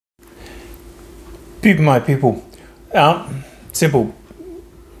My people, simple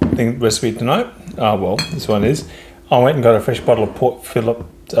thing recipe tonight. Well, this one is. I went and got a fresh bottle of Port Phillip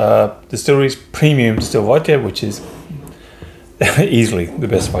Distillery's premium distilled vodka, which is easily the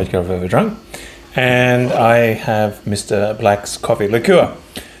best vodka I've ever drunk. And I have Mr. Black's coffee liqueur.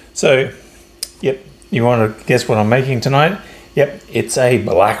 So, yep, you want to guess what I'm making tonight? Yep, it's a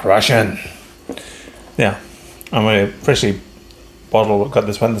Black Russian. Now, I'm going to freshly got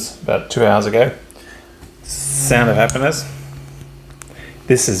this one about 2 hours ago. Sound of happiness.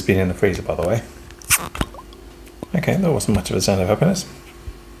 This has been in the freezer, by the way. Okay, that wasn't much of a sound of happiness.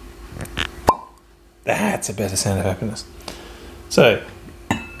 That's a better sound of happiness. So,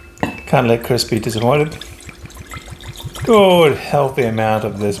 can't let Chris be disappointed. Good, healthy amount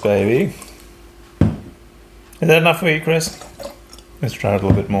of this baby. Is that enough for you, Chris? Let's try it a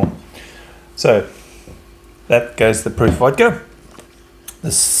little bit more. So, that goes the proof vodka.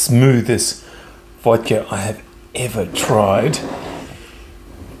 The smoothest vodka I have ever tried.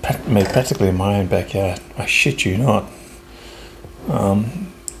 Made practically in my own backyard. I shit you not.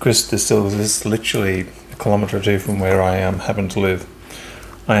 Chris distills this literally a kilometre or two from where I happen to live.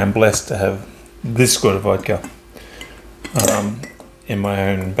 I am blessed to have this good of vodka in my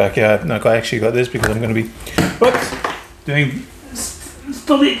own backyard. No, I actually got this because I'm going to be doing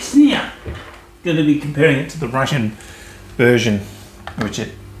Stolic's here. Going to be comparing it to the Russian version, which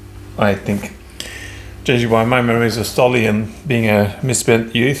I think, judging by my memories of Stoli and being a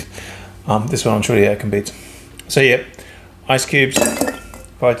misspent youth, this one I'm sure yeah competes. So yeah, ice cubes,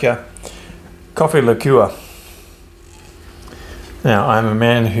 vodka, coffee liqueur. Now I'm a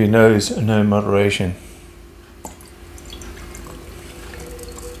man who knows no moderation,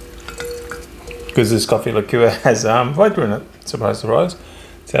 because this coffee liqueur has vodka in it. Surprise, surprise.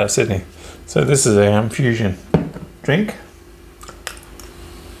 It's out of Sydney. So this is a fusion drink.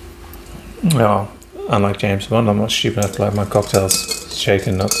 Well, unlike James Bond, I'm not stupid enough to like my cocktails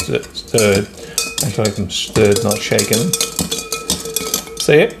shaken, not stirred. I like them stirred, not shaken.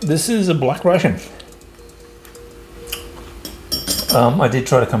 So yeah, this is a Black Russian. I did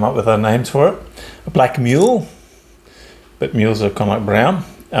try to come up with other names for it. A Black Mule, but mules are kind of like brown.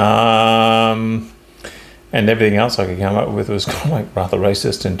 And everything else I could come up with was kind of like rather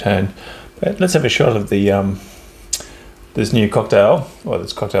racist in tone. But let's have a shot of the this new cocktail. Well,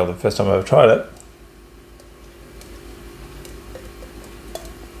 this cocktail the first time I ever tried it.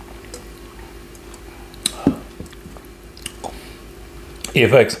 Yeah,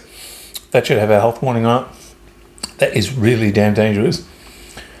 folks, that should have a health warning on it. That is really damn dangerous.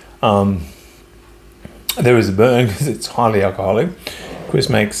 There is a burn because it's highly alcoholic. Chris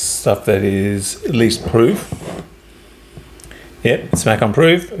makes stuff that is at least proof. Yep, smack on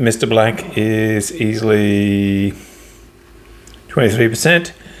proof. Mr. Black is easily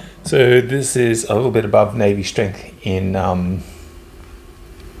 23%. So this is a little bit above Navy strength in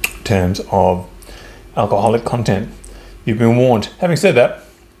terms of alcoholic content. You've been warned. Having said that,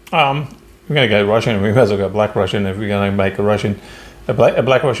 we're going to go Russian, and we may as well go Black Russian. If we're going to make a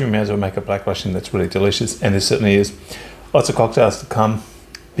Black Russian, we may as well make a Black Russian that's really delicious, and this certainly is. Lots of cocktails to come,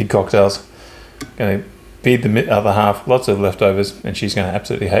 big cocktails. Going to feed the other half, lots of leftovers, and she's going to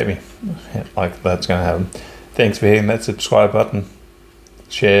absolutely hate me. Like that's going to happen. Thanks for hitting that subscribe button.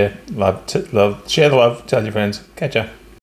 Share, share the love, tell your friends. Catch ya.